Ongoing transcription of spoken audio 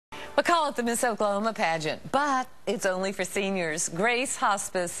I call it the Miss Oklahoma pageant, but it's only for seniors. Grace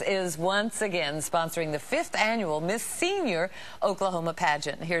Hospice is once again sponsoring the 5th annual Miss Senior Oklahoma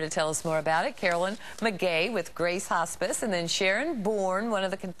pageant. Here to tell us more about it, Carolyn McGay with Grace Hospice, and then Sharon Bourne, one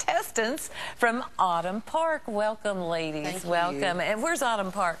of the contestants from Autumn Park. Welcome, ladies. Thank Welcome. you. And where's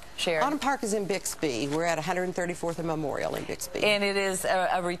Autumn Park, Sharon? Autumn Park is in Bixby. We're at 134th and Memorial in Bixby. And it is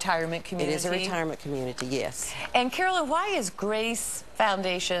a retirement community? It is a retirement community, yes. And Carolyn, why is Grace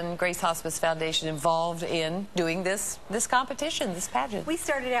Hospice Foundation involved in doing this competition, this pageant? We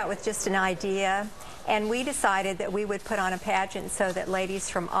started out with just an idea, and we decided that we would put on a pageant so that ladies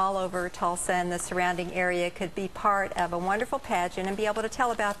from all over Tulsa and the surrounding area could be part of a wonderful pageant and be able to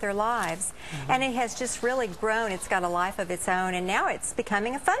tell about their lives. And it has just really grown. It's got a life of its own, and now it's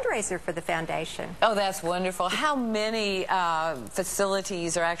becoming a fundraiser for the foundation. Oh, that's wonderful. How many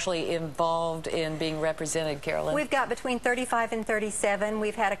facilities are actually involved in being represented, Carolyn? We've got between 35 and 37.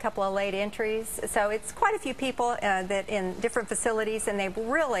 We've had a couple of late entries, so it's quite a few people that in different facilities, and they've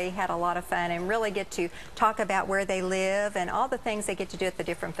really had a lot of fun and really get to talk about where they live and all the things they get to do at the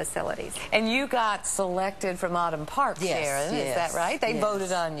different facilities. And you got selected from Autumn Park, Sharon, is that right? They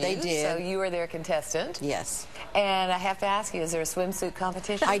voted on you. They did. So you were their contestant. Yes. And I have to ask you, is there a swimsuit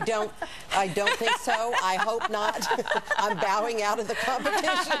competition? I don't think so. I hope not. I'm bowing out of the competition.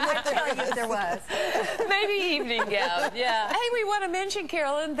 I tell you if there was. Maybe evening gown, yeah. Hey, we want to mention,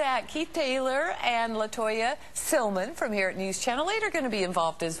 Carolyn, that Keith Taylor and LaToya Silman from here at News Channel 8 are going to be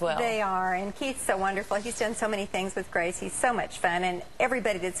involved as well. They are, and Keith's so wonderful. He's done so many things with Grace. He's so much fun, and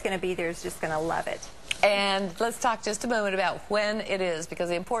everybody that's going to be there is just going to love it. And let's talk just a moment about when it is, because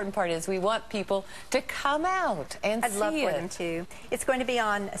the important part is we want people to come out and see it. I'd love for them to. It's going to be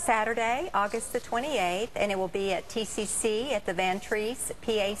on Saturday, August the 28th, and it will be at TCC at the Van Treese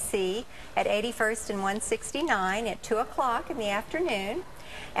PAC at 81st and 169 at 2 o'clock in the afternoon.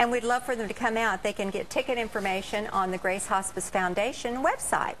 And we'd love for them to come out. They can get ticket information on the Grace Hospice Foundation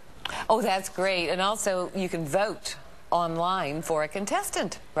website. Oh, that's great. And also, you can vote online for a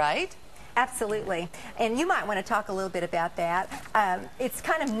contestant, right? Absolutely. And you might want to talk a little bit about that. It's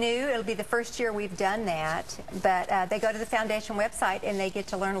kind of new. It'll be the first year we've done that. But they go to the foundation website and they get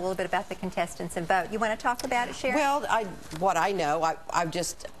to learn a little bit about the contestants and vote. You want to talk about it, Sharon? Well, what I know, I've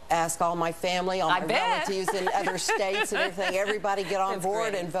just asked all my family, all my relatives in other states and everything, everybody get on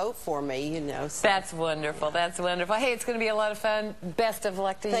board and vote for me, you know. So. That's wonderful. That's wonderful. Hey, it's going to be a lot of fun. Best of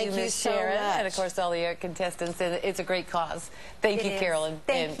luck to you, Miss Sharon. And, of course, all the contestants. And it's a great cause. Thank you, Carolyn.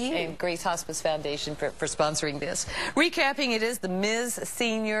 Thank you. And Grace Hospice Foundation for sponsoring this. Recapping, it is the Ms.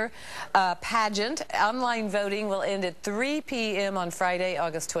 Senior pageant. Online voting will end at 3 p.m. on Friday,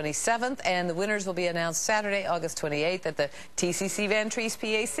 August 27th, and the winners will be announced Saturday, August 28th at the TCC Van Treese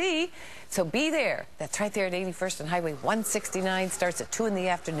PAC. So be there. That's right there at 81st and Highway 169. Starts at 2 in the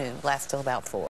afternoon. Lasts till about 4.